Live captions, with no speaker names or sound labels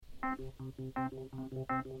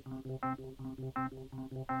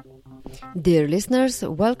Dear listeners,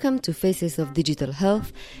 welcome to Faces of Digital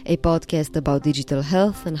Health, a podcast about digital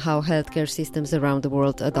health and how healthcare systems around the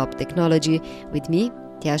world adopt technology, with me,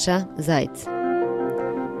 Tjasa Zajc.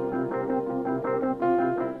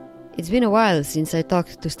 It's been a while since I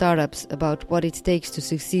talked to startups about what it takes to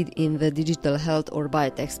succeed in the digital health or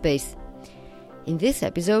biotech space. In this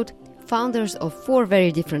episode, founders of 4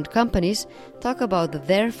 very different companies talk about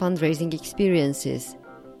their fundraising experiences.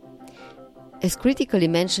 As critically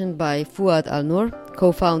mentioned by Fouad Alnour,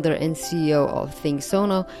 co-founder and CEO of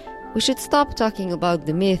ThinkSono, we should stop talking about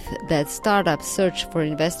the myth that startups search for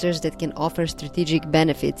investors that can offer strategic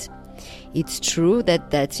benefits. It's true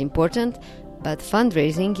that that's important, but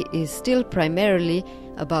fundraising is still primarily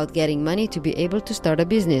about getting money to be able to start a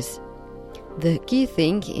business. The key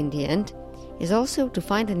thing, in the end, is also to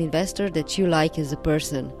find an investor that you like as a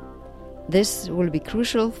person. This will be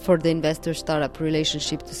crucial for the investor-startup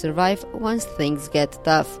relationship to survive once things get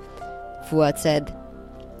tough, Fouad said.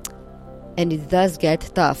 And it does get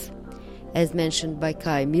tough. As mentioned by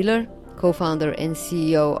Kai Miller, co-founder and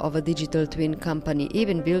CEO of a digital twin company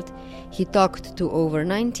Evenbuild, he talked to over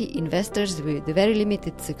 90 investors with very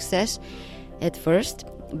limited success at first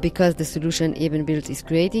because the solution Evenbuild is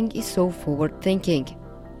creating is so forward-thinking.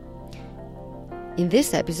 In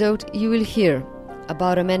this episode, you will hear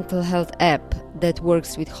about a mental health app that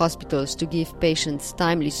works with hospitals to give patients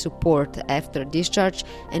timely support after discharge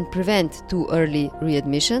and prevent too early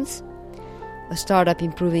readmissions, a startup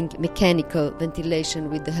improving mechanical ventilation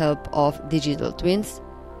with the help of digital twins,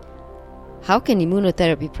 how can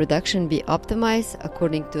immunotherapy production be optimized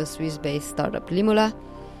according to a Swiss-based startup Limula,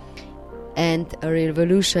 and a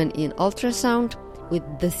revolution in ultrasound with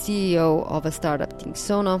the CEO of a startup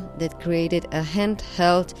ThinkSono that created a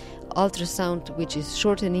handheld ultrasound which is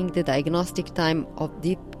shortening the diagnostic time of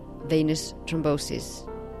deep venous thrombosis.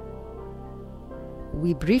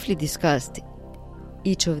 We briefly discussed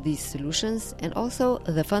each of these solutions and also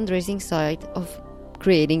the fundraising side of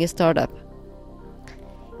creating a startup.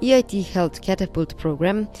 EIT Health Catapult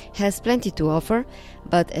program has plenty to offer,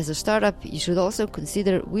 but as a startup you should also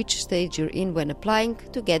consider which stage you're in when applying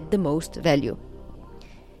to get the most value.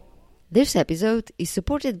 This episode is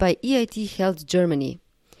supported by EIT Health Germany.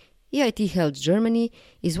 EIT Health Germany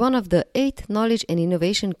is one of the 8 knowledge and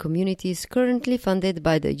innovation communities currently funded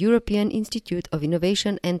by the European Institute of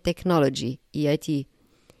Innovation and Technology, EIT.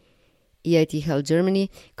 EIT Health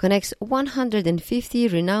Germany connects 150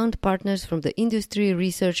 renowned partners from the industry,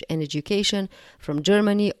 research and education from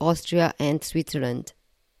Germany, Austria and Switzerland.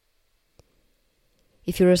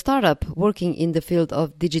 If you're a startup working in the field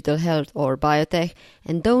of digital health or biotech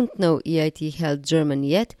and don't know EIT Health Germany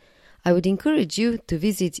yet, I would encourage you to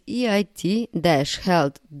visit eit-health.de,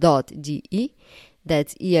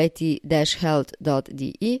 that's eit-health.de,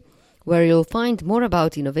 where you'll find more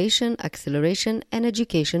about innovation, acceleration and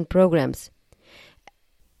education programs.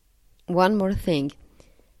 One more thing.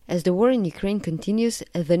 As the war in Ukraine continues,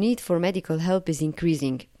 the need for medical help is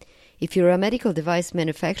increasing. If you're a medical device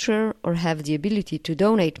manufacturer or have the ability to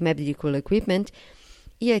donate medical equipment,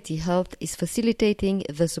 EIT Health is facilitating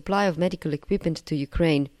the supply of medical equipment to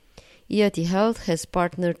Ukraine. EIT Health has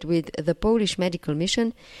partnered with the Polish Medical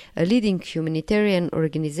Mission, a leading humanitarian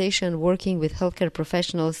organization working with healthcare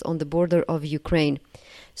professionals on the border of Ukraine.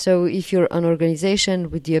 So if you're an organization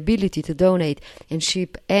with the ability to donate and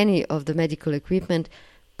ship any of the medical equipment,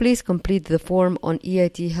 please complete the form on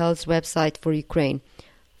EIT Health's website for Ukraine.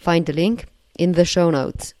 Find the link in the show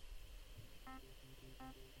notes.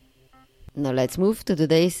 Now let's move to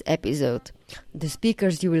today's episode. The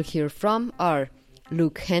speakers you will hear from are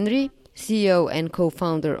Luke Henry, CEO and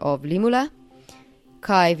co-founder of Limula,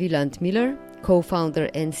 Kai Wieland Miller, co-founder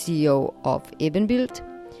and CEO of Evenbuild,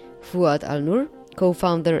 Fouad Alnour,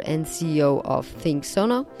 co-founder and CEO of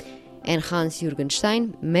ThinkSono, and Hans-Jürgen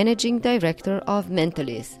Stein, managing director of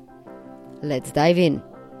Mentalis. Let's dive in.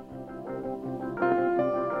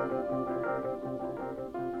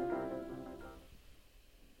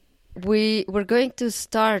 We were going to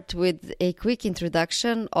start with a quick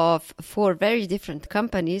introduction of 4 very different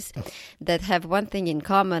companies that have one thing in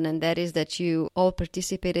common, and that is that you all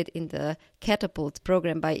participated in the Catapult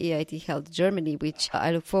program by EIT Health Germany, which I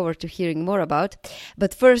look forward to hearing more about.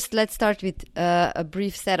 But first, let's start with a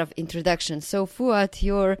brief set of introductions. So, Fouad,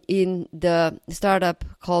 you're in the startup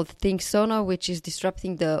called ThinkSono, which is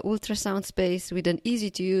disrupting the ultrasound space with an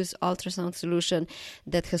easy-to-use ultrasound solution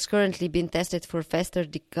that has currently been tested for faster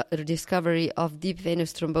discovery of deep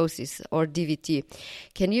venous thrombosis, or DVT.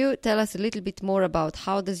 Can you tell us a little bit more about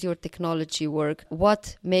how does your technology work?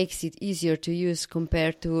 What makes it easier to use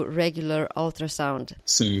compared to regular ultrasound?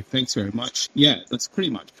 So thanks very much. Yeah, that's pretty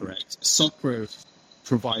much correct. SOPRO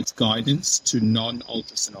provides guidance to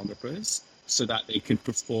non-ultrasonographers so that they can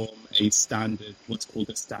perform what's called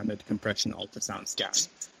a standard compression ultrasound scan.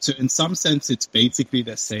 So in some sense, it's basically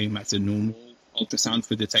the same as a normal ultrasound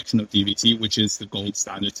for detection of DVT, which is the gold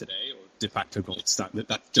standard today, or de facto gold standard.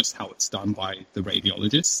 That's just how it's done by the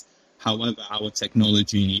radiologists. However, our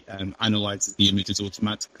technology analyzes the images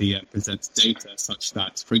automatically and presents data such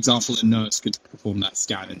that, for example, a nurse could perform that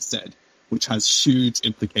scan instead, which has huge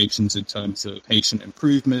implications in terms of patient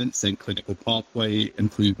improvements and clinical pathway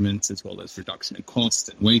improvements, as well as reduction in cost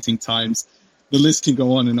and waiting times. The list can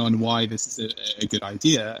go on why this is a good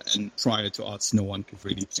idea, and prior to us, no one could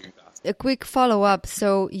really do that. A quick follow-up.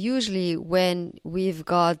 So usually when we've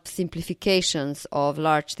got simplifications of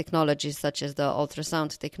large technologies such as the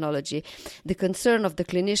ultrasound technology, the concern of the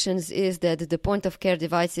clinicians is that the point-of-care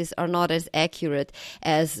devices are not as accurate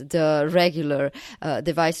as the regular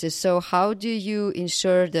devices. So how do you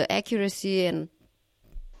ensure the accuracy and...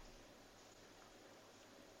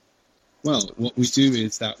 Well, what we do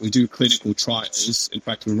is that we do clinical trials. In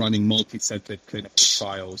fact, we're running multi-centered clinical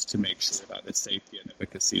trials to make sure that the safety and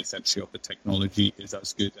efficacy essentially of the technology is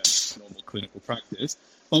as good as normal clinical practice.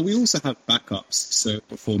 But we also have backups. So it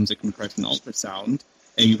performs a compression ultrasound.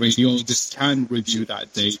 A radiologist can review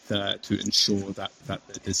that data to ensure that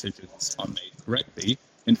the decisions are made correctly.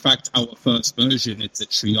 In fact, our first version, it's a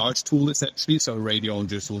triage tool essentially, so a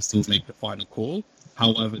radiologist will still make the final call.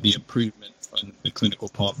 However, the improvement and the clinical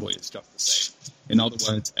pathway is just the same. In other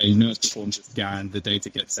words, a nurse performs a scan, the data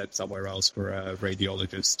gets sent somewhere else for a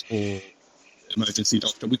radiologist or emergency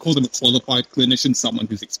doctor. We call them a qualified clinician, someone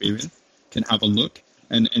who's experienced, can have a look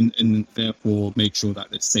and therefore make sure that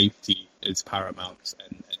the safety is paramount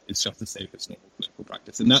and it's just the safe as normal clinical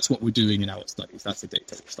practice. And that's what we're doing in our studies. That's the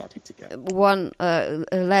data we're starting to get. One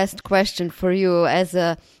last question for you as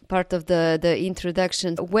a part of the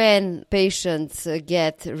introduction. When patients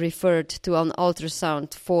get referred to an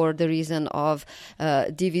ultrasound for the reason of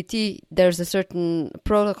DVT, there's a certain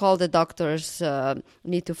protocol the doctors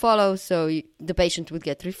need to follow. So the patient would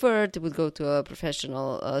get referred, would go to a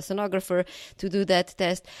professional sonographer to do that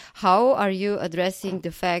test. How are you addressing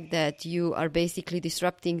the fact that you are basically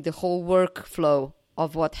disrupting the whole workflow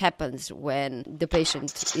of what happens when the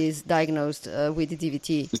patient is diagnosed with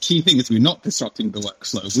DVT? The key thing is we're not disrupting the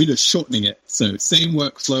workflow. We're just shortening it. So same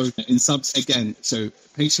workflow in so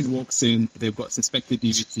patient walks in, they've got suspected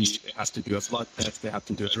DVT, they have to do a blood test, they have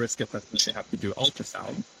to do a risk assessment, they have to do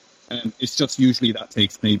ultrasound. It's just usually that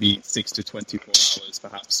takes maybe 6 to 24 hours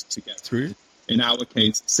perhaps to get through. In our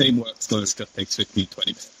case, same workflow just takes 15,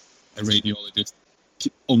 20 minutes. A radiologist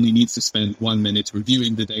only needs to spend 1 minute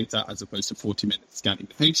reviewing the data as opposed to 40 minutes scanning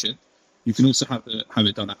the patient. You can also have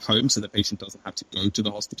it done at home so the patient doesn't have to go to the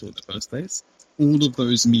hospital in the first place. All of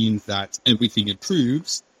those mean that everything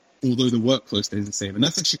improves, although the workflow stays the same. And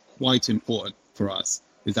that's actually quite important for us,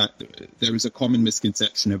 is that there is a common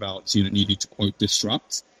misconception about needing to, quote,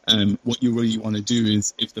 disrupt. What you really want to do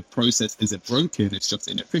is, if the process isn't broken, it's just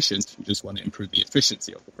inefficient, you just want to improve the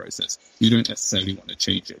efficiency of the process. You don't necessarily want to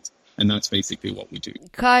change it. And that's basically what we do.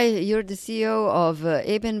 Kai, you're the CEO of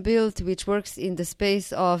Ebenbild, which works in the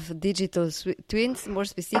space of digital twins. More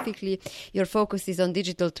specifically, your focus is on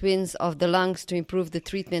digital twins of the lungs to improve the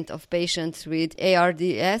treatment of patients with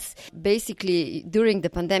ARDS. Basically, during the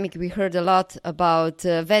pandemic, we heard a lot about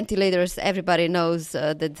ventilators. Everybody knows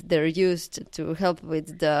that they're used to help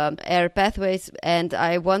with the air pathways. And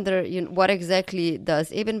I wonder, what exactly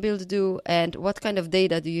does Ebenbild do, and what kind of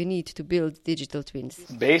data do you need to build digital twins?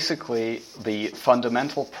 Basically, the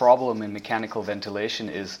fundamental problem in mechanical ventilation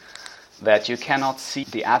is that you cannot see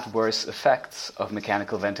the adverse effects of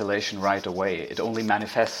mechanical ventilation right away. It only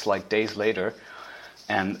manifests like days later,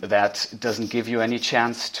 and that doesn't give you any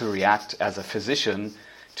chance to react as a physician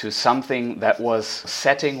to something that was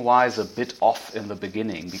setting-wise a bit off in the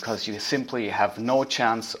beginning, because you simply have no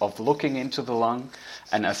chance of looking into the lung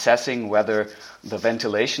and assessing whether the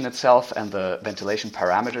ventilation itself and the ventilation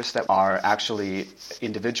parameters that are actually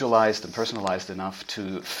individualized and personalized enough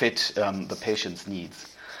to fit the patient's needs.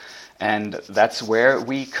 And that's where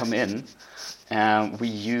we come in. We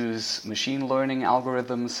use machine learning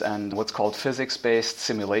algorithms and what's called physics-based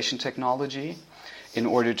simulation technology in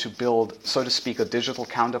order to build, so to speak, a digital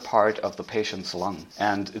counterpart of the patient's lung.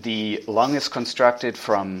 And the lung is constructed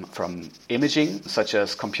from imaging, such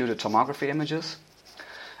as computed tomography images,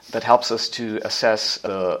 that helps us to assess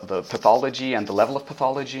the pathology and the level of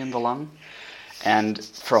pathology in the lung. And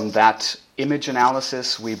from that image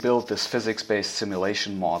analysis, we build this physics-based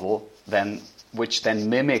simulation model, which then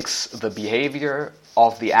mimics the behavior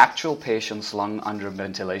of the actual patient's lung under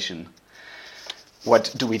ventilation.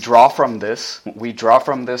 What do we draw from this? We draw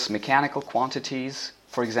from this mechanical quantities,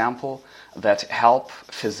 for example, that help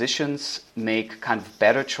physicians make kind of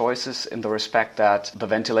better choices in the respect that the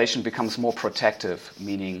ventilation becomes more protective,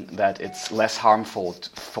 meaning that it's less harmful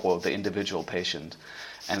for the individual patient.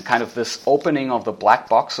 And kind of this opening of the black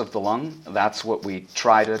box of the lung, that's what we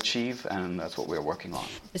try to achieve, and that's what we're working on.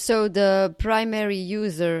 So the primary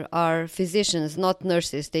user are physicians, not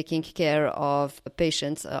nurses, taking care of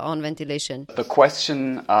patients on ventilation? The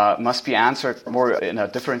question must be answered more in a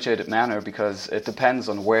differentiated manner because it depends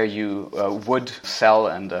on where you would sell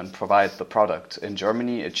and provide the product. In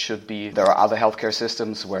Germany, it should be, there are other healthcare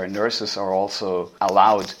systems where nurses are also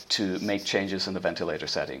allowed to make changes in the ventilator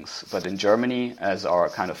settings. But in Germany, as our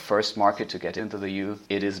kind of first market to get into the EU,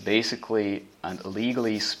 it is basically and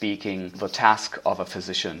legally speaking the task of a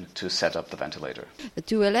physician to set up the ventilator.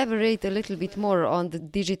 To elaborate a little bit more on the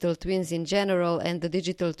digital twins in general and the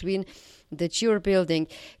digital twin that you're building,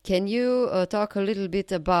 can you talk a little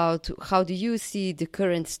bit about how do you see the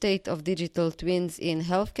current state of digital twins in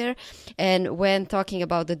healthcare? And when talking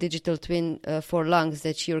about the digital twin for lungs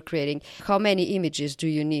that you're creating, how many images do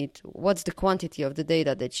you need? What's the quantity of the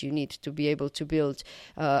data that you need to be able to build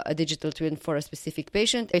a digital twin for a specific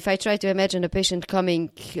patient? If I try to imagine a patient coming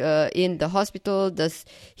in the hospital, does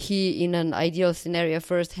he, in an ideal scenario,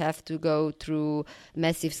 first have to go through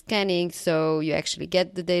massive scanning so you actually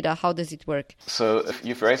get the data? How does it work? So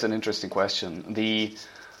you've raised an interesting question. We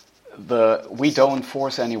don't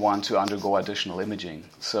force anyone to undergo additional imaging.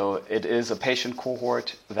 So it is a patient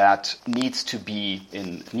cohort that needs to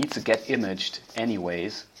get imaged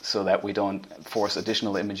anyways, so that we don't force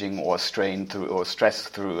additional imaging or strain through or stress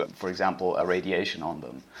through, for example, a radiation on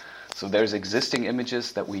them. So there's existing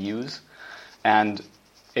images that we use. And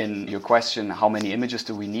in your question, how many images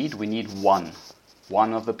do we need? We need one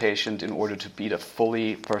of the patient in order to be a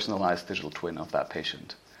fully personalized digital twin of that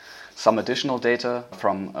patient. Some additional data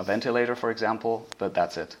from a ventilator, for example, but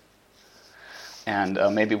that's it. And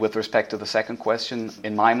maybe with respect to the second question,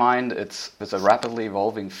 in my mind, it's a rapidly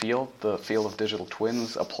evolving field, the field of digital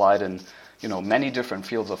twins applied in many different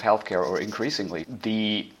fields of healthcare, or increasingly.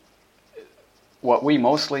 What we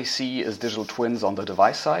mostly see is digital twins on the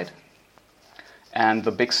device side. And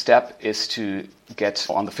the big step is to get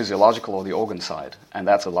on the physiological or the organ side, and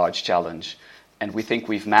that's a large challenge. And we think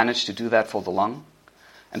we've managed to do that for the lung.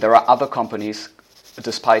 And there are other companies,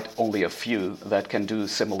 despite only a few, that can do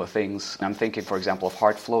similar things. I'm thinking, for example, of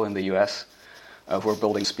HeartFlow in the US, who are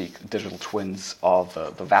building digital twins of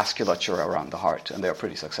the vasculature around the heart, and they're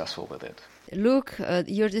pretty successful with it. Luke,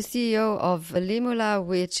 you're the CEO of Limula,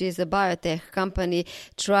 which is a biotech company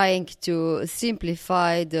trying to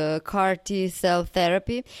simplify the CAR T-cell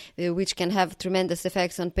therapy, which can have tremendous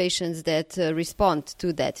effects on patients that respond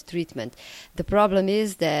to that treatment. The problem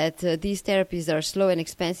is that these therapies are slow and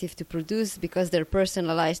expensive to produce because they're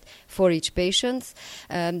personalized for each patient.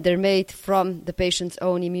 They're made from the patient's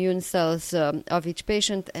own immune cells of each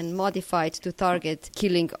patient and modified to target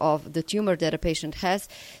killing of the tumor that a patient has.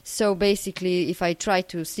 So basically, if I try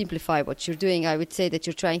to simplify what you're doing, I would say that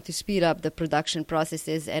you're trying to speed up the production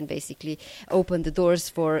processes and basically open the doors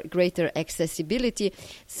for greater accessibility.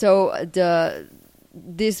 So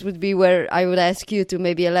this would be where I would ask you to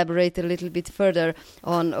maybe elaborate a little bit further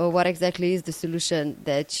on what exactly is the solution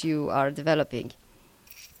that you are developing.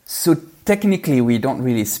 So technically, we don't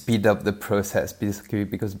really speed up the process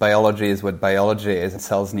because biology is what biology is.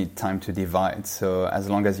 Cells need time to divide. So as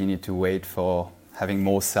long as you need to wait for having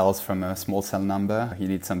more cells from a small cell number, you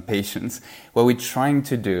need some patience. What we're trying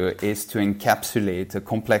to do is to encapsulate a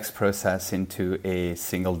complex process into a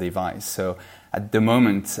single device. So at the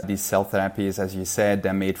moment, these cell therapies, as you said,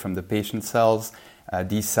 they're made from the patient cells.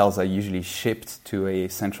 These cells are usually shipped to a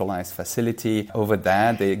centralized facility. Over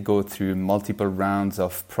there, they go through multiple rounds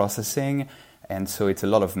of processing, and so it's a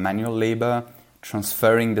lot of manual labor,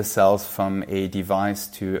 transferring the cells from a device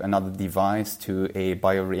to another device to a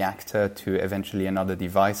bioreactor to eventually another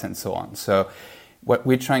device and so on. So what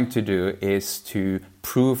we're trying to do is to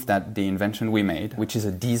prove that the invention we made, which is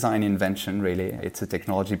a design invention really, it's a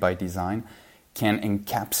technology by design, can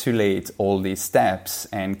encapsulate all these steps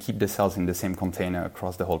and keep the cells in the same container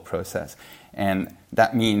across the whole process. And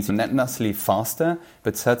that means not necessarily faster,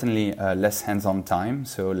 but certainly less hands-on time,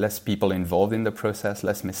 so less people involved in the process,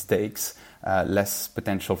 less mistakes, less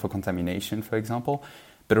potential for contamination, for example,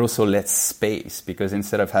 but also less space, because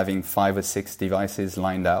instead of having 5 or 6 devices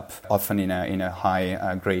lined up, often in a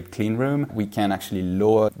high-grade clean room, we can actually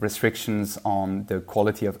lower restrictions on the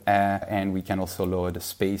quality of air, and we can also lower the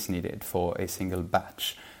space needed for a single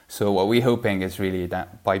batch. So what we're hoping is really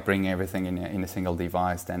that by bringing everything in a single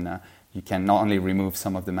device, then you can not only remove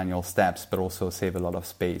some of the manual steps, but also save a lot of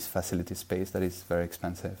space, facility space that is very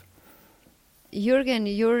expensive. Jürgen,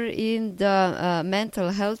 you're in the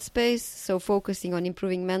mental health space, so focusing on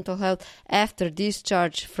improving mental health after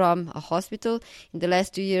discharge from a hospital. In the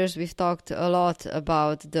last 2 years, we've talked a lot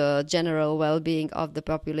about the general well-being of the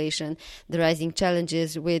population, the rising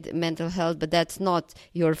challenges with mental health, but that's not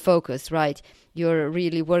your focus, right? You're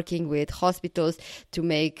really working with hospitals to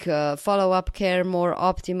make follow-up care more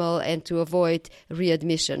optimal and to avoid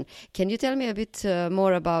readmission. Can you tell me a bit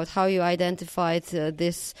more about how you identified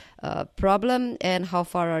this problem and how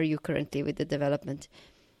far are you currently with the development?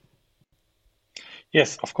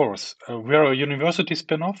 Yes, of course. We are a university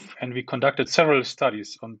spin-off, and we conducted several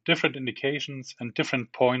studies on different indications and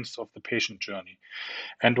different points of the patient journey.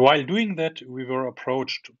 And while doing that, we were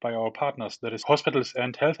approached by our partners, that is hospitals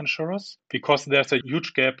and health insurers, because there's a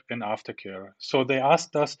huge gap in aftercare. So they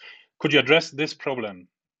asked us, could you address this problem?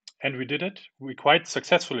 And we did it. We quite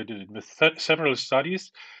successfully did it with several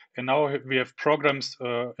studies. And now we have programs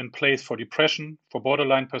in place for depression, for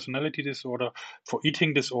borderline personality disorder, for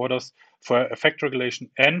eating disorders, for affect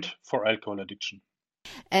regulation, and for alcohol addiction.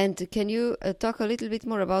 And can you talk a little bit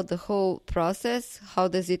more about the whole process? How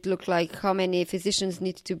does it look like? How many physicians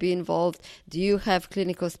need to be involved? Do you have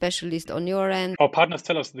clinical specialists on your end? Our partners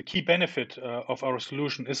tell us the key benefit of our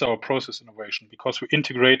solution is our process innovation, because we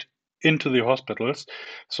integrate into the hospitals.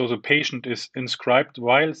 So the patient is inscribed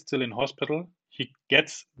while still in hospital. He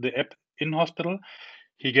gets the app in hospital.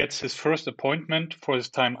 He gets his first appointment for his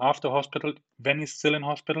time after hospital when he's still in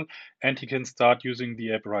hospital, and he can start using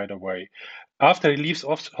the app right away. After he leaves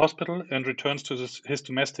hospital and returns to his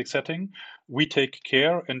domestic setting, we take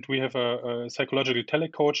care, and we have a psychological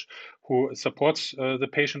telecoach who supports the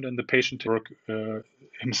patient, and the patient work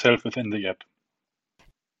himself within the app.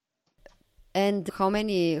 And how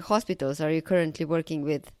many hospitals are you currently working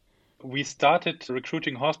with? We started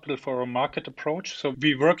recruiting hospitals for a market approach. So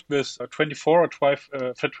we worked with 24 or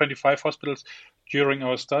 25 hospitals during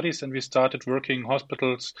our studies, and we started working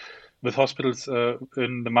with hospitals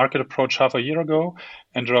in the market approach half a year ago.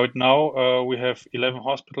 And right now we have 11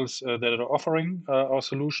 hospitals that are offering our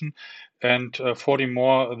solution, and 40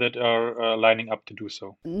 more that are lining up to do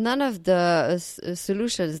so. None of the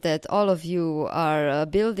solutions that all of you are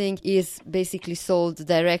building is basically sold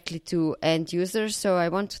directly to end users. So I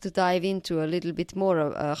wanted to dive into a little bit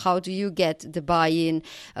more. How do you get the buy-in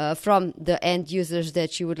from the end users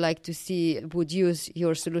that you would like to see would use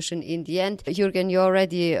your solution in the end? Jürgen, you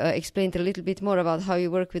already explained a little bit more about how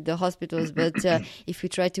you work with the hospitals, but if we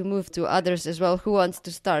try to move to others as well, who wants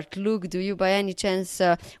to start? Luke, do you by any chance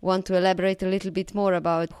want to elaborate a little bit more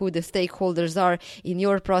about who the stakeholders are in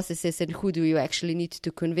your processes and who do you actually need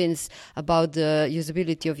to convince about the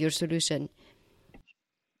usability of your solution?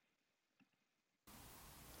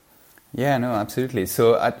 Yeah, no, absolutely.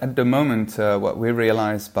 So at the moment, what we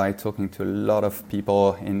realized by talking to a lot of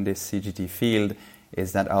people in this CGT field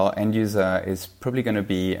is that our end user is probably going to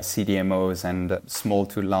be CDMOs and small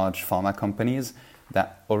to large pharma companies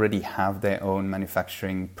that already have their own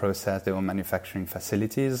manufacturing process, their own manufacturing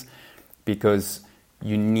facilities, because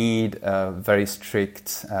you need a very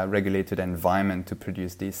strict regulated environment to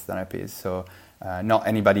produce these therapies. So not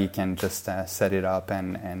anybody can just set it up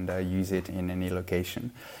and use it in any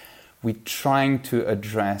location. We're trying to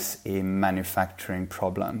address a manufacturing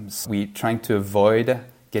problems. We're trying to avoid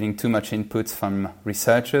getting too much inputs from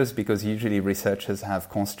researchers, because usually researchers have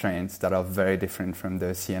constraints that are very different from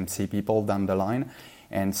the CMC people down the line.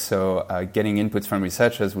 And so getting inputs from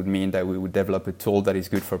researchers would mean that we would develop a tool that is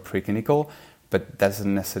good for preclinical, but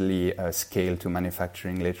doesn't necessarily scale to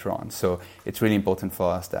manufacturing later on. So it's really important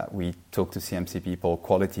for us that we talk to CMC people,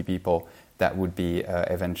 quality people, that would be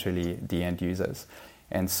eventually the end users.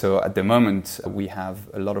 And so at the moment, we have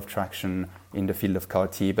a lot of traction in the field of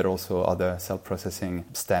CAR-T, but also other cell processing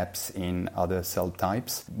steps in other cell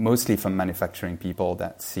types, mostly from manufacturing people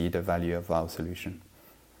that see the value of our solution.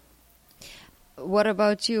 What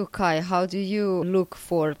about you, Kai? How do you look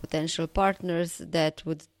for potential partners that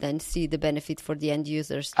would then see the benefit for the end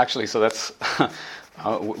users? Actually, so that's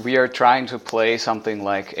we are trying to play something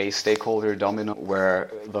like a stakeholder domino, where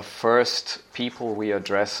the first people we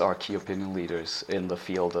address are key opinion leaders in the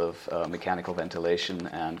field of mechanical ventilation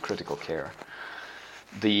and critical care.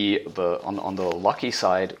 On the lucky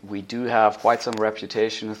side, we do have quite some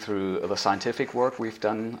reputation through the scientific work we've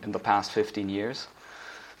done in the past 15 years.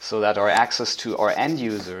 So that our access to our end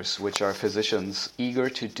users, which are physicians eager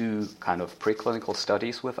to do kind of preclinical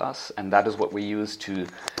studies with us, and that is what we use to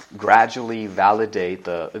gradually validate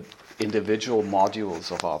the individual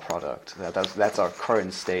modules of our product. That's our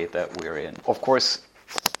current state that we're in. Of course,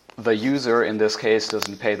 The user, in this case,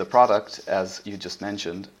 doesn't pay the product, as you just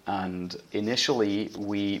mentioned. And initially,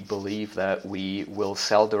 we believe that we will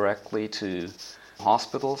sell directly to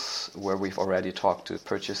hospitals, where we've already talked to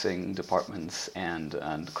purchasing departments and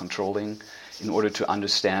controlling, in order to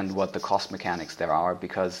understand what the cost mechanics there are,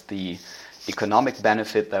 because the economic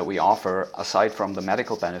benefit that we offer, aside from the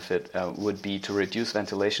medical benefit, would be to reduce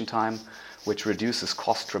ventilation time, which reduces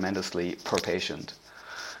cost tremendously per patient.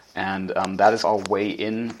 And that is our way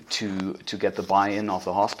in to get the buy-in of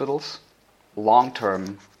the hospitals. Long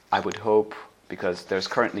term, I would hope, because there's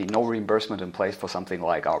currently no reimbursement in place for something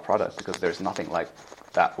like our product, because there's nothing like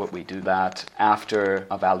that what we do, that after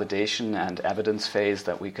a validation and evidence phase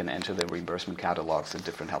that we can enter the reimbursement catalogs in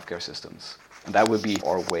different healthcare systems. And that would be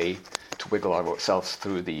our way to wiggle ourselves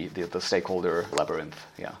through the stakeholder labyrinth.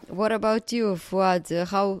 Yeah. What about you, Fuad?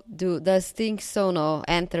 How does ThinkSono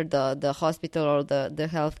enter the hospital or the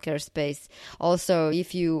healthcare space? Also,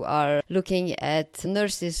 if you are looking at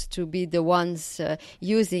nurses to be the ones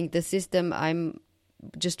using the system, I'm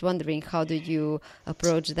just wondering, how do you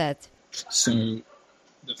approach that? So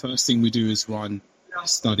the first thing we do is run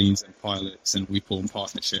studies and pilots, and we form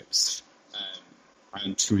partnerships.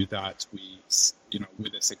 And through that,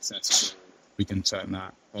 with a successful, we can turn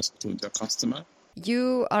that hospital into a customer.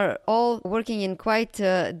 You are all working in quite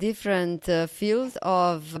different fields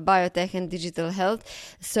of biotech and digital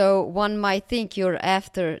health. So one might think you're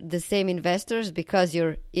after the same investors because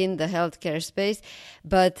you're in the healthcare space.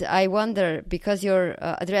 But I wonder, because you're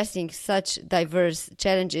addressing such diverse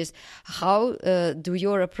challenges, how do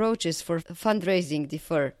your approaches for fundraising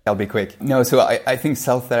differ? I'll be quick. No, so I think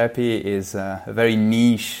cell therapy is a very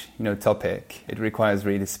niche topic. It requires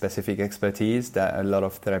really specific expertise that a lot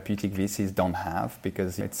of therapeutic VCs don't have,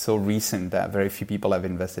 because it's so recent that very few people have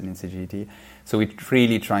invested in CGT. So we're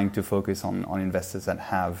really trying to focus on investors that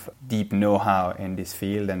have deep know-how in this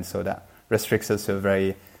field, and so that restricts us to a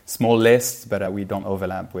very small list, but we don't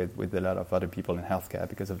overlap with a lot of other people in healthcare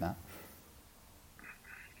because of that.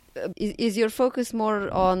 Is your focus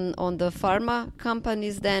more on the pharma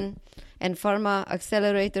companies then, and pharma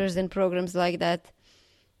accelerators and programs like that?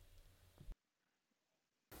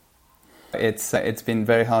 It's been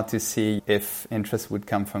very hard to see if interest would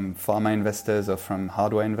come from pharma investors or from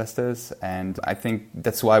hardware investors, and I think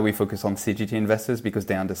that's why we focus on CGT investors, because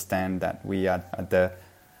they understand that we are at the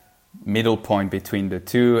middle point between the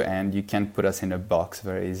two, and you can't put us in a box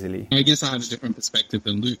very easily. I guess I have a different perspective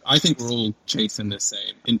than Luke. I think we're all chasing the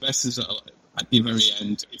same. Investors are, at the very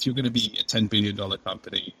end, if you're going to be a $10 billion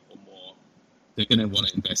company or more, they're going to want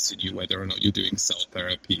to invest in you, whether or not you're doing cell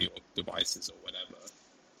therapy or devices or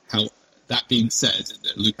whatever. That being said,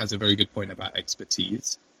 Luke has a very good point about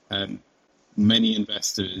expertise. Many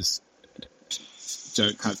investors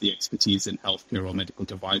don't have the expertise in healthcare or medical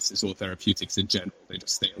devices or therapeutics in general. They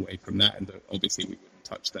just stay away from that, and obviously we wouldn't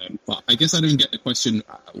touch them. But I guess I don't get the question,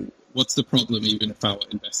 what's the problem even if our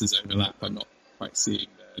investors overlap? I'm not quite seeing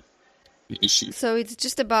the issue. So it's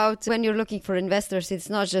just about, when you're looking for investors, it's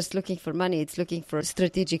not just looking for money, it's looking for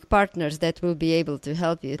strategic partners that will be able to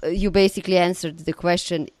help you. You basically answered the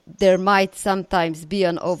question. There might sometimes be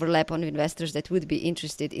an overlap on investors that would be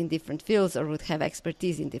interested in different fields or would have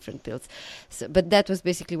expertise in different fields. So, but that was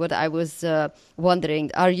basically what I was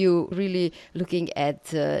wondering. Are you really looking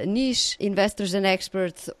at niche investors and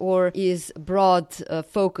experts, or is broad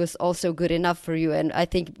focus also good enough for you? And I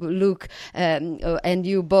think Luke and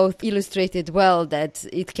you both illustrated well that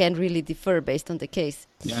it can really differ based on the case.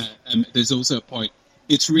 Yeah, there's also a point.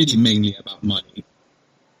 It's really mainly about money.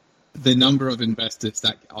 The number of investors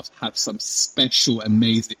that have some special,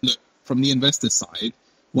 amazing... Look, from the investor side,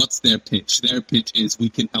 what's their pitch? Their pitch is, we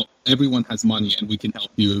can help... Everyone has money and we can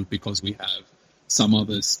help you because we have some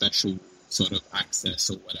other special sort of access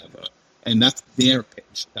or whatever. And that's their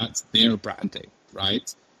pitch. That's their branding,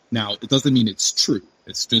 right? Now, it doesn't mean it's true.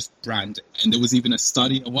 It's just branding. And there was even a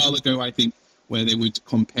study a while ago, I think, where they were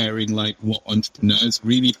comparing like what entrepreneurs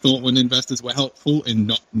really thought when investors were helpful and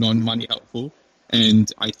not non-money helpful.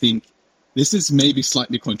 And I think this is maybe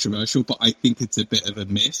slightly controversial, but I think it's a bit of a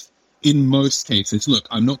myth. In most cases, look,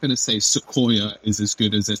 I'm not going to say Sequoia is as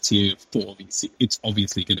good as a tier 4 VC. It's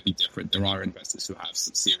obviously going to be different. There are investors who have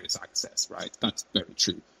some serious access, right? That's very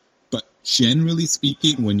true. But generally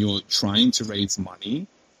speaking, when you're trying to raise money,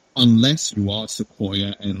 unless you are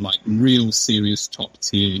Sequoia and like real serious top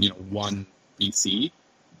tier, 1 VC,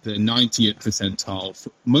 the 90th percentile,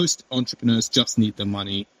 most entrepreneurs just need the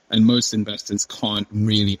money. And most investors can't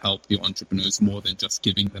really help the entrepreneurs more than just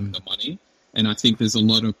giving them the money. And I think there's a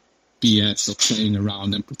lot of BS of playing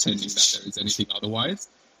around and pretending that there is anything otherwise.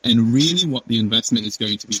 And really what the investment is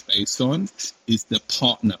going to be based on is the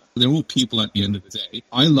partner. They're all people at the end of the day.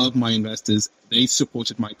 I love my investors. They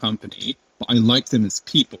supported my company, but I like them as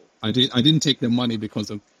people. I didn't take their money because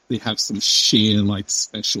of they have some sheer like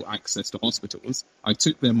special access to hospitals. I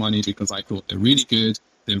took their money because I thought they're really good.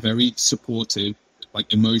 They're very supportive,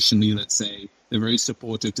 like emotionally, let's say. They're very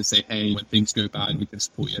supportive to say, hey, when things go bad, we can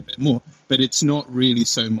support you a bit more. But it's not really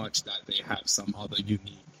so much that they have some other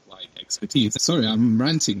unique expertise. Sorry, I'm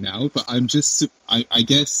ranting now, but I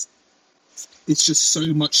guess it's just so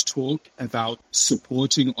much talk about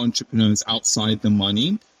supporting entrepreneurs outside the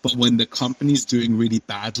money. But when the company's doing really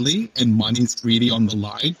badly and money's really on the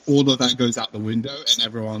line, all of that goes out the window and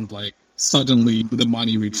everyone's like, suddenly the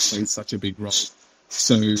money really plays such a big role.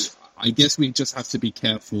 So I guess we just have to be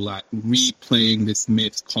careful at replaying this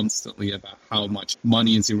myth constantly about how much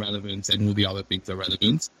money is irrelevant and all the other things are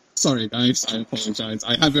relevant. Sorry, guys, I apologize.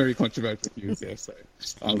 I have very controversial views here, so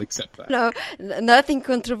I'll accept that. No, nothing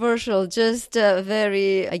controversial, just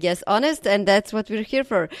very, I guess, honest, and that's what we're here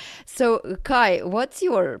for. So, Kai, what's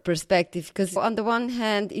your perspective? Because on the one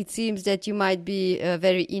hand, it seems that you might be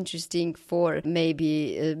very interesting for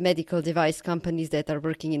maybe medical device companies that are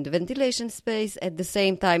working in the ventilation space. At the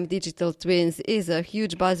same time, digital twins is a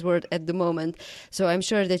huge buzzword at the moment. So I'm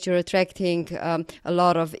sure that you're attracting a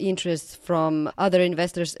lot of interest from other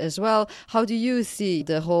investors as well. How do you see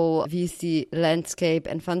the whole VC landscape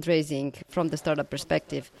and fundraising from the startup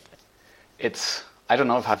perspective? I don't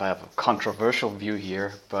know if I have a controversial view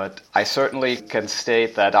here, but I certainly can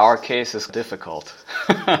state that our case is difficult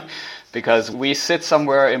because we sit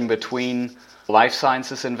somewhere in between life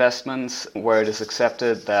sciences investments where it is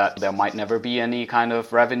accepted that there might never be any kind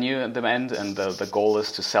of revenue at the end and the goal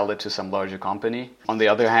is to sell it to some larger company. On the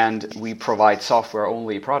other hand, we provide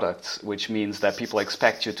software-only products, which means that people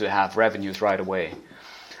expect you to have revenues right away.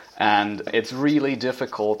 And it's really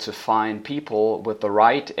difficult to find people with the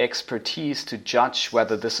right expertise to judge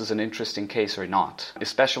whether this is an interesting case or not,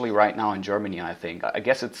 especially right now in Germany, I think. I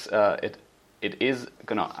guess it is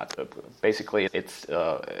gonna basically it's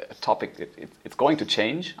a topic. It's going to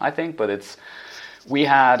change, I think, but we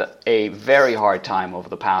had a very hard time over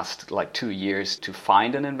the past 2 years to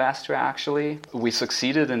find an investor. Actually, we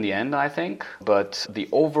succeeded in the end, I think, but the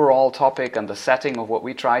overall topic and the setting of what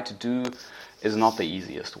we try to do is not the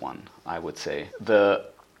easiest one, I would say. The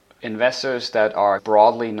investors that are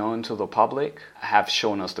broadly known to the public have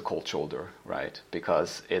shown us the cold shoulder, right?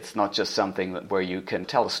 Because it's not just something where you can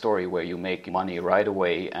tell a story where you make money right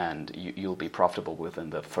away and you'll be profitable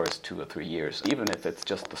within the first 2 or 3 years, even if it's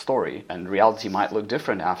just the story, and reality might look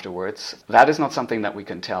different afterwards. That is not something that we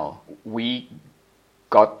can tell. We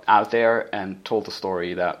got out there and told the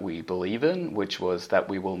story that we believe in, which was that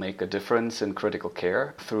we will make a difference in critical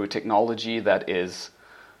care through technology that is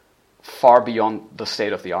far beyond the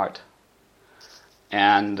state of the art.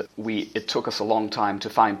 And it took us a long time to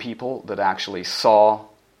find people that actually saw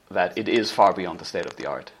that it is far beyond the state of the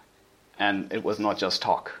art. And it was not just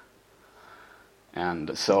talk.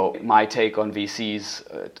 And so my take on VCs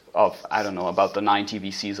about the 90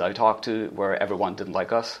 VCs I talked to where everyone didn't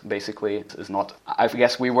like us, basically, is not, I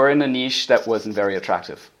guess we were in a niche that wasn't very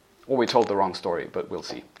attractive. Or we told the wrong story, but we'll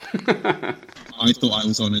see. I thought I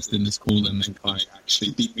was honest in this call, and then Kai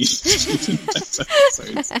actually beat me. So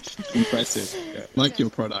it's impressive. Yeah. Like your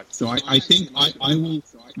product. So I think I will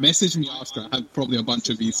message me after. I have probably a bunch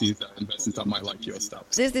of VCs that investors that might like your stuff.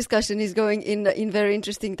 This discussion is going in very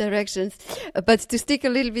interesting directions. But to stick a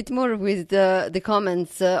little bit more with the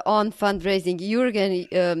comments on fundraising,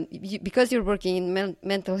 Jürgen, because you're working in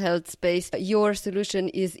mental health space, your solution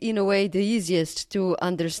is in a way the easiest to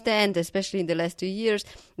understand, especially in the last 2 years.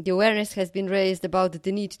 The awareness has been raised about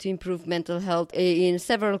the need to improve mental health. In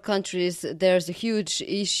several countries, there's a huge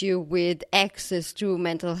issue with access to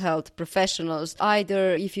mental health professionals,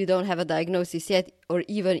 either if you don't have a diagnosis yet or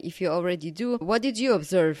even if you already do. What did you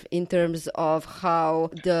observe in terms of how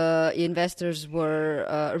the investors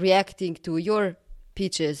were reacting to your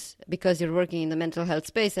pitches, because you're working in the mental health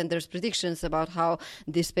space and there's predictions about how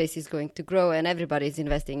this space is going to grow and everybody's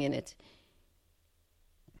investing in it?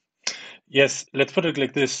 Yes, let's put it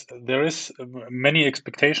like this. There is many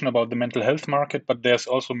expectation about the mental health market, but there's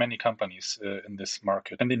also many companies in this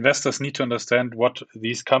market. And investors need to understand what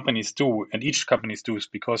these companies do, and each company does,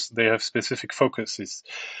 because they have specific focuses.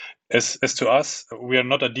 As to us, we are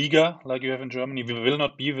not a DIGA like you have in Germany. We will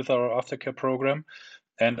not be with our aftercare program.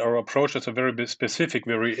 And our approach is a very specific,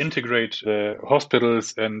 where we integrate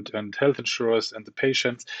hospitals and health insurers and the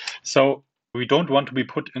patients. So we don't want to be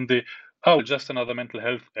put in just another mental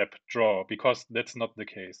health app drawer, because that's not the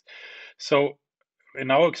case. So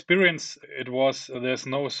in our experience, it was there's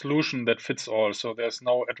no solution that fits all. So there's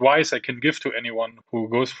no advice I can give to anyone who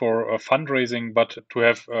goes for fundraising, but to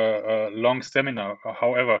have a long stamina.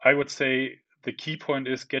 However, I would say the key point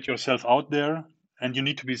is get yourself out there. And you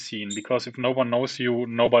need to be seen, because if no one knows you,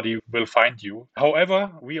 nobody will find you.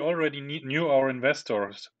 However, we already knew our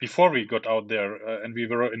investors before we got out there, and we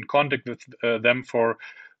were in contact with them for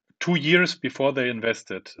 2 years before they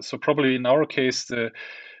invested. So probably in our case,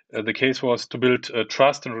 the case was to build a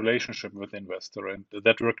trust and relationship with the investor, and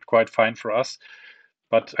that worked quite fine for us.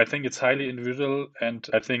 But I think it's highly individual, and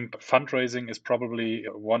I think fundraising is probably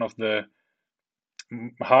one of the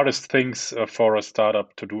hardest things for a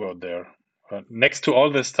startup to do out there. Next to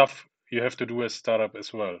all the stuff you have to do as startup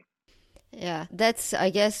as well. Yeah, that's, I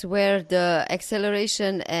guess, where the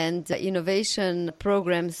acceleration and innovation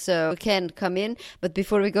programs can come in. But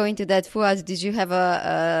before we go into that, Fuad, did you have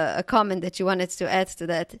a comment that you wanted to add to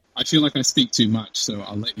that? I feel like I speak too much, so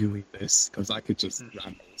I'll let you lead this, because I could just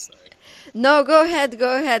ramble. So. No, go ahead.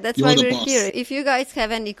 That's You're why the we're boss. here. If you guys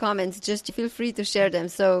have any comments, just feel free to share them.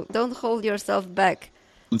 So don't hold yourself back.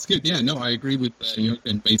 That's good. Yeah, no, I agree with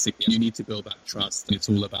Jürgen. Basically, you need to build that trust. It's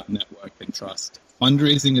all about network and trust.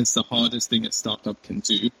 Fundraising is the hardest thing a startup can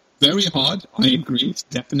do. Very hard, I agree,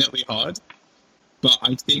 definitely hard. But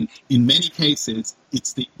I think in many cases,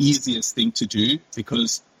 it's the easiest thing to do,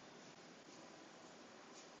 because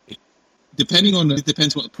it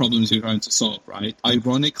depends what the problems you're trying to solve, right?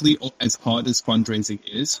 Ironically, as hard as fundraising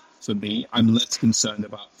is, for me, I'm less concerned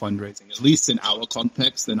about fundraising, at least in our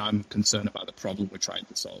context, than I'm concerned about the problem we're trying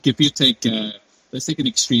to solve. If you take, let's take an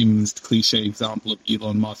extreme cliche example of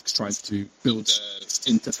Elon Musk trying to build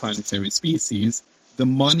an interplanetary species. The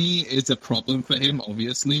money is a problem for him,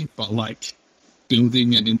 obviously, but like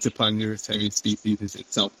building an interplanetary species is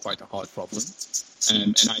itself quite a hard problem.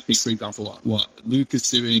 And I think, for example, what Luke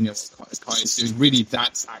is doing and what Kai is doing, really,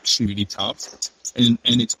 that's actually really tough. And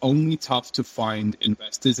it's only tough to find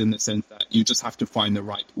investors in the sense that you just have to find the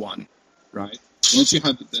right one, right? Once you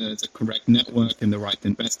have the correct network and the right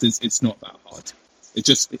investors, it's not that hard.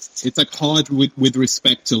 It's like hard with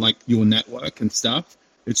respect to like your network and stuff.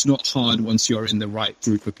 It's not hard once you're in the right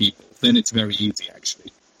group of people. Then it's very easy,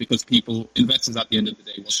 actually, because investors at the end of the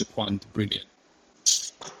day want to fund brilliant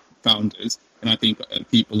founders. And I think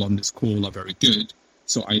people on this call are very good.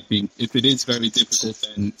 So I think if it is very difficult,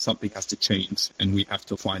 then something has to change, and we have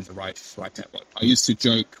to find the right network. I used to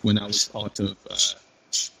joke when I was part of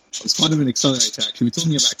an accelerator. Actually, we're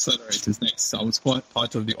talking about accelerators next. So I was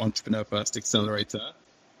part of the Entrepreneur First Accelerator,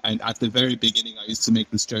 and at the very beginning, I used to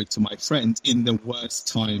make this joke to my friends in the worst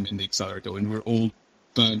time in the accelerator, when we were all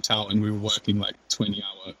burnt out and we were working like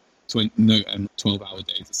 12-hour days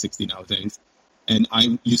or 16-hour days. And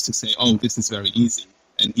I used to say, "Oh, this is very easy."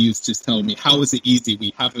 And he used to just tell me, "How is it easy?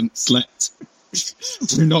 We haven't slept.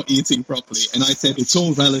 We're not eating properly." And I said, "It's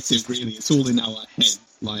all relative, really. It's all in our head.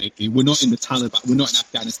 Like, we're not in the Taliban. We're not in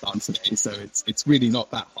Afghanistan today. So it's really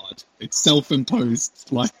not that hard. It's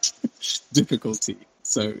self-imposed, like, difficulty.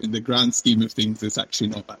 So in the grand scheme of things, it's actually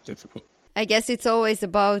not that difficult." I guess it's always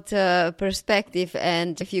about perspective,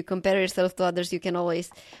 and if you compare yourself to others, you can always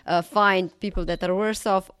find people that are worse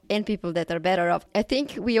off and people that are better off. I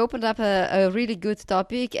think we opened up a really good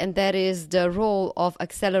topic, and that is the role of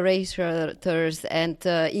accelerators and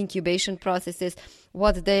incubation processes,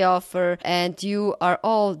 what they offer. And you are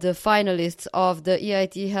all the finalists of the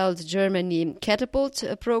EIT Health Germany Catapult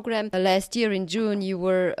program. Last year in June, you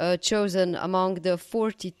were chosen among the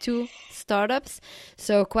 42 startups,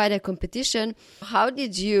 so quite a competition. How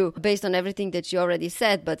did you, based on everything that you already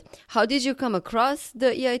said, but how did you come across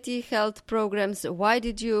the EIT Health programs? Why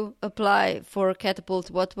did you apply for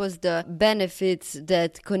Catapult? What was the benefits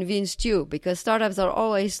that convinced you? Because startups are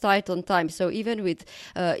always tight on time, so even with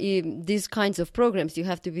these kinds of programs, you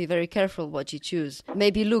have to be very careful what you choose.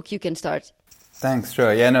 Maybe Luke, you can start. Thanks,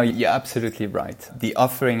 Joe. Yeah, no, you're absolutely right. The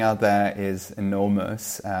offering out there is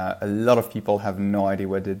enormous. A lot of people have no idea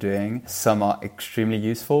what they're doing. Some are extremely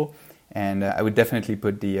useful. And I would definitely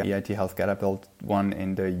put the EIT Health Catapult one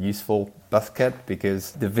in the useful basket,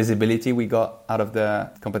 because the visibility we got out of the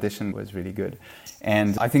competition was really good.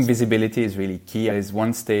 And I think visibility is really key. There's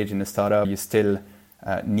one stage in the startup, you still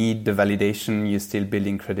need the validation, you're still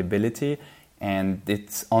building credibility. And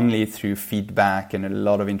it's only through feedback and a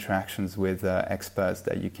lot of interactions with experts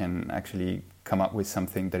that you can actually come up with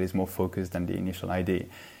something that is more focused than the initial idea.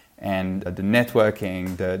 And the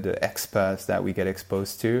networking, the experts that we get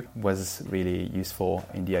exposed to was really useful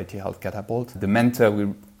in the EIT Health Catapult. The mentor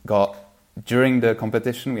we got during the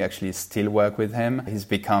competition, we actually still work with him. He's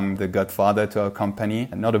become the godfather to our company.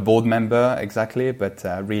 Not a board member exactly, but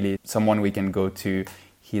really someone we can go to.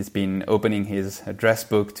 He's been opening his address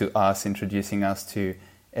book to us, introducing us to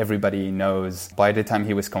everybody he knows. By the time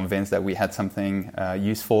he was convinced that we had something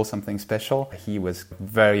useful, something special, he was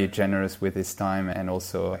very generous with his time and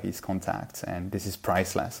also his contacts, and this is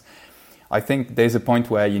priceless. I think there's a point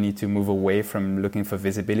where you need to move away from looking for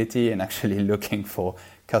visibility and actually looking for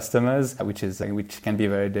customers, which can be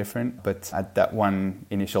very different. But at that one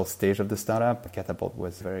initial stage of the startup, Catapult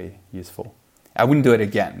was very useful. I wouldn't do it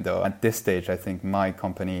again, though. At this stage, I think my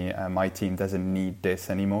company, my team doesn't need this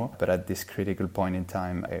anymore. But at this critical point in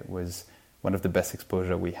time, it was one of the best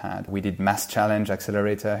exposure we had. We did Mass Challenge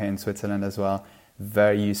Accelerator here in Switzerland as well.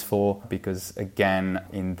 Very useful because, again,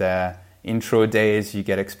 in the intro days, you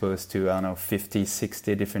get exposed to, 50,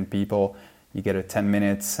 60 different people. You get a 10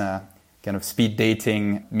 minutes kind of speed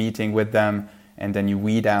dating meeting with them. And then you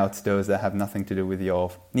weed out those that have nothing to do with your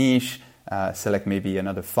niche, select maybe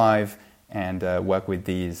another 5, and work with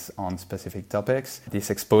these on specific topics. This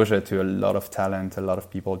exposure to a lot of talent, a lot of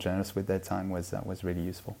people generous with their time was really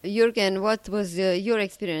useful. Jürgen, what was your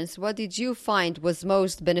experience? What did you find was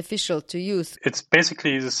most beneficial to use? It's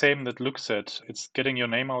basically the same that Luc said. It's getting your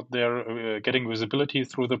name out there, getting visibility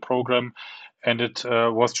through the program. And it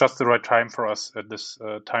was just the right time for us at this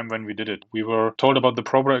time when we did it. We were told about the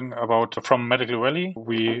program from Medical Valley.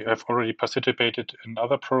 We have already participated in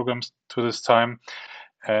other programs to this time.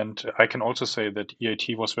 And I can also say that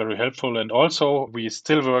EIT was very helpful. And also, we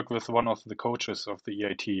still work with one of the coaches of the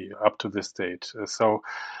EIT up to this date. So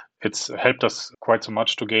it's helped us quite so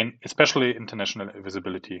much to gain, especially international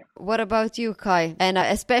visibility. What about you, Kai? And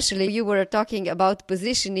especially, you were talking about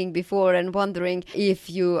positioning before and wondering if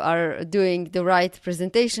you are doing the right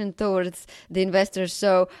presentation towards the investors.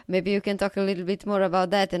 So maybe you can talk a little bit more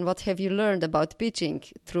about that and what have you learned about pitching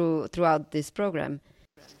throughout this program?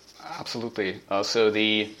 Absolutely. So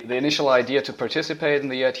the initial idea to participate in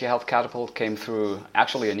the EIT Health Catapult came through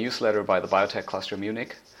actually a newsletter by the Biotech Cluster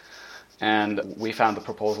Munich. And we found the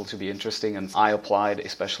proposal to be interesting, and I applied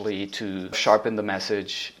especially to sharpen the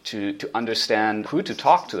message, to understand who to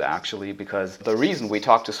talk to actually, because the reason we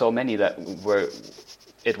talked to so many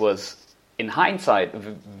it was in hindsight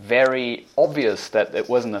very obvious that it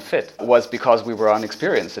wasn't a fit was because we were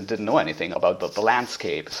unexperienced and didn't know anything about the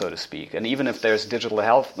landscape, so to speak. And even if there's digital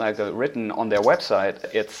health written on their website,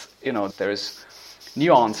 it's, there's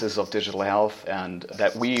nuances of digital health and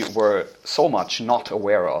that we were so much not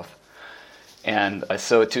aware of. And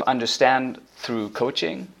so to understand through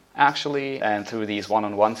coaching, actually, and through these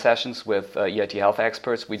one-on-one sessions with EIT Health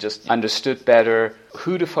experts, we just understood better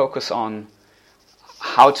who to focus on,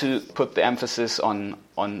 how to put the emphasis on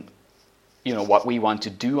what we want to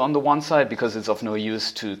do on the one side, because it's of no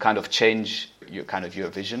use to kind of change your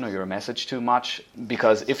vision or your message too much.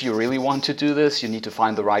 Because if you really want to do this, you need to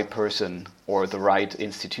find the right person or the right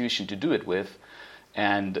institution to do it with.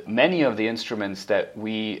 And many of the instruments that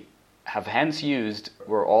we have hence used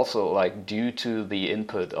were also due to the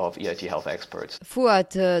input of EIT Health experts. Fuad,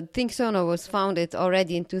 ThinkSono was founded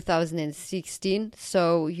already in 2016,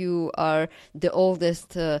 so you are the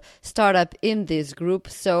oldest startup in this group.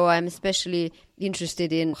 So I'm especially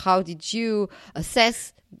interested in how did you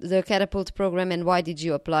assess the Catapult program and why did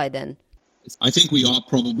you apply then? I think we are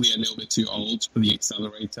probably a little bit too old for the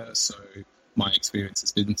accelerator, so my experience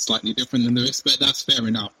has been slightly different than the rest, but that's fair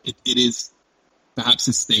enough. It is perhaps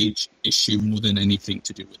a stage issue more than anything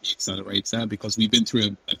to do with the accelerator, because we've been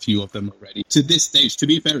through a few of them already. To this stage, to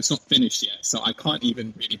be fair, it's not finished yet, so I can't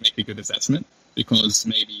even really make a good assessment, because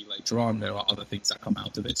maybe later on there are other things that come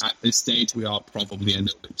out of it. At this stage, we are probably a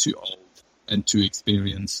little bit too old and too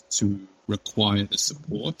experienced to require the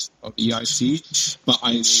support of EIT, but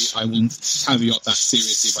I will caveat that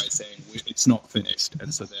seriously by saying it's not finished,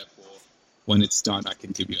 and so therefore, when it's done, I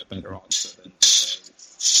can give you a better answer than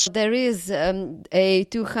There is a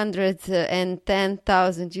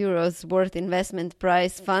 210,000 euros worth investment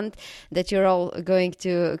prize fund that you're all going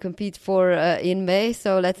to compete for in May,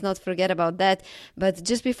 so let's not forget about that. But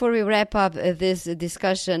just before we wrap up this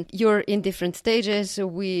discussion, you're in different stages.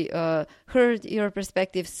 We heard your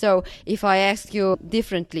perspective. So if I ask you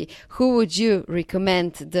differently, who would you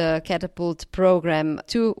recommend the Catapult program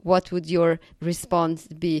to? What would your response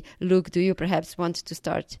be? Luc, do you perhaps want to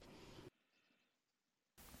start?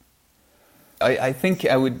 I think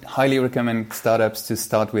I would highly recommend startups to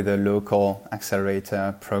start with a local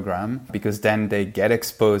accelerator program, because then they get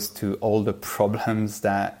exposed to all the problems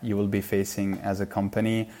that you will be facing as a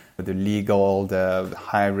company, the legal, the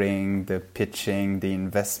hiring, the pitching, the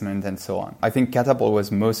investment, and so on. I think Catapult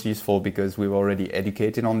was most useful because we were already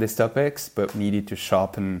educated on these topics, but needed to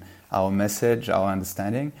sharpen our message, our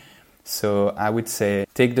understanding. So I would say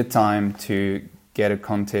take the time to get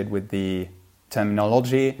acquainted with the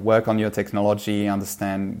terminology, work on your technology,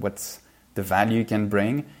 understand what's the value you can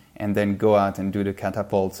bring, and then go out and do the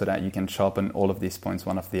catapult so that you can sharpen all of these points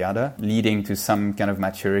one after the other, leading to some kind of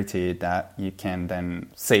maturity that you can then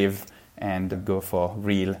save and go for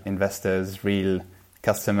real investors, real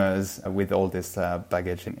customers with all this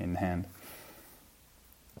baggage in hand.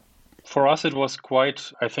 For us, it was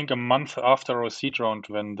quite, I think, a month after our seed round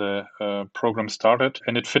when the program started,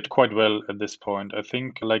 and it fit quite well at this point. I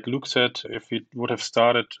think, like Luke said, if we would have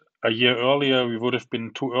started a year earlier, we would have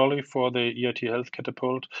been too early for the EIT Health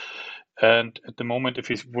Catapult. And at the moment, if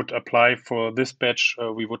we would apply for this batch,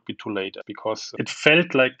 we would be too late, because it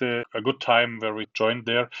felt like a good time where we joined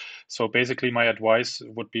there. So basically, my advice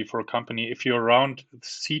would be for a company, if you're around the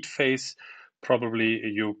seed phase, probably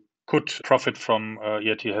you could profit from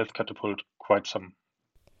EIT Health Catapult quite some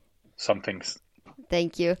things.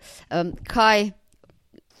 Thank you. Kai?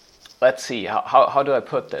 Let's see, how do I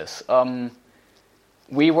put this?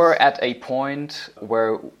 We were at a point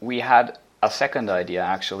where we had a second idea,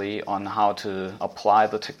 actually, on how to apply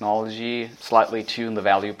the technology, slightly tune the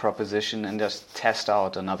value proposition, and just test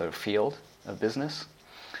out another field of business.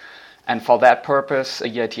 And for that purpose,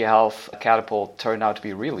 EIT Health Catapult turned out to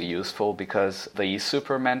be really useful, because the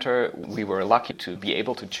super mentor we were lucky to be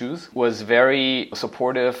able to choose was very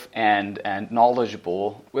supportive and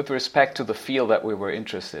knowledgeable with respect to the field that we were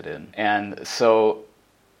interested in. And so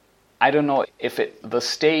I don't know if the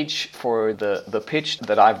stage for the pitch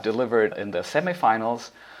that I've delivered in the semifinals,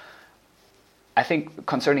 I think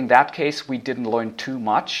concerning that case, we didn't learn too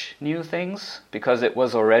much new things, because it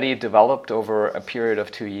was already developed over a period of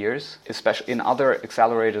 2 years, especially in other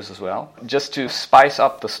accelerators as well. Just to spice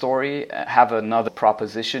up the story, have another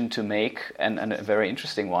proposition to make, and a very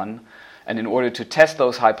interesting one. And in order to test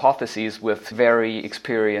those hypotheses with very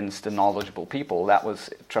experienced and knowledgeable people, that was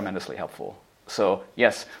tremendously helpful. So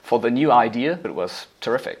yes, for the new idea, it was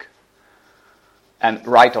terrific. And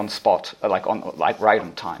right on spot, right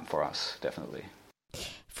on time for us, definitely.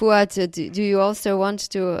 Fuad, do you also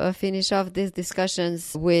want to finish off these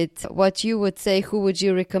discussions with what you would say? Who would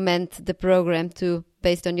you recommend the program to,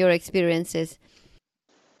 based on your experiences?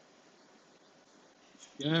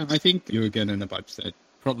 Yeah, I think you're again in a bunch that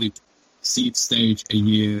probably seed stage a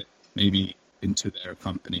year, maybe into their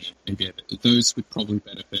company. Maybe those would probably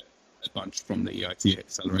benefit a bunch from the EIT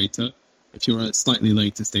Accelerator. If you're a slightly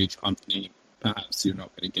later stage company, perhaps you're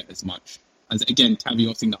not going to get as much. As again,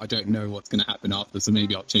 caveating that I don't know what's going to happen after, so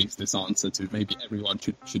maybe I'll change this answer to maybe everyone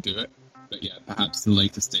should do it. But yeah, perhaps the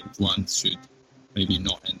later stage ones should maybe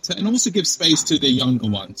not enter. And also give space to the younger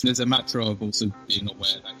ones. There's a matter of also being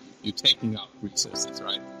aware that you're taking up resources,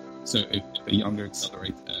 right? So if a younger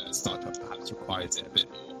accelerator startup perhaps requires it a bit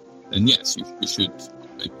more, then yes, you should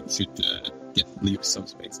leave some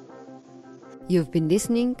space. You've been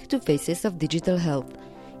listening to Faces of Digital Health.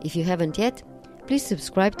 If you haven't yet, please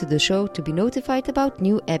subscribe to the show to be notified about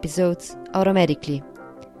new episodes automatically.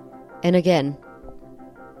 And again,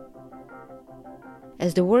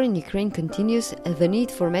 as the war in Ukraine continues, the need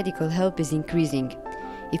for medical help is increasing.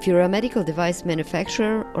 If you're a medical device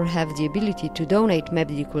manufacturer or have the ability to donate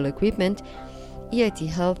medical equipment, EIT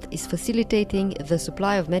Health is facilitating the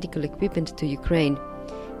supply of medical equipment to Ukraine.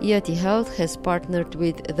 EIT Health has partnered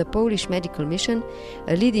with the Polish Medical Mission,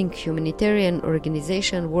 a leading humanitarian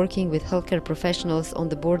organization working with healthcare professionals on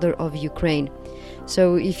the border of Ukraine.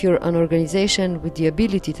 So if you're an organization with the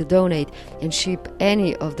ability to donate and ship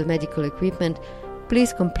any of the medical equipment,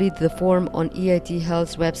 please complete the form on EIT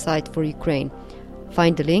Health's website for Ukraine.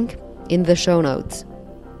 Find the link in the show notes.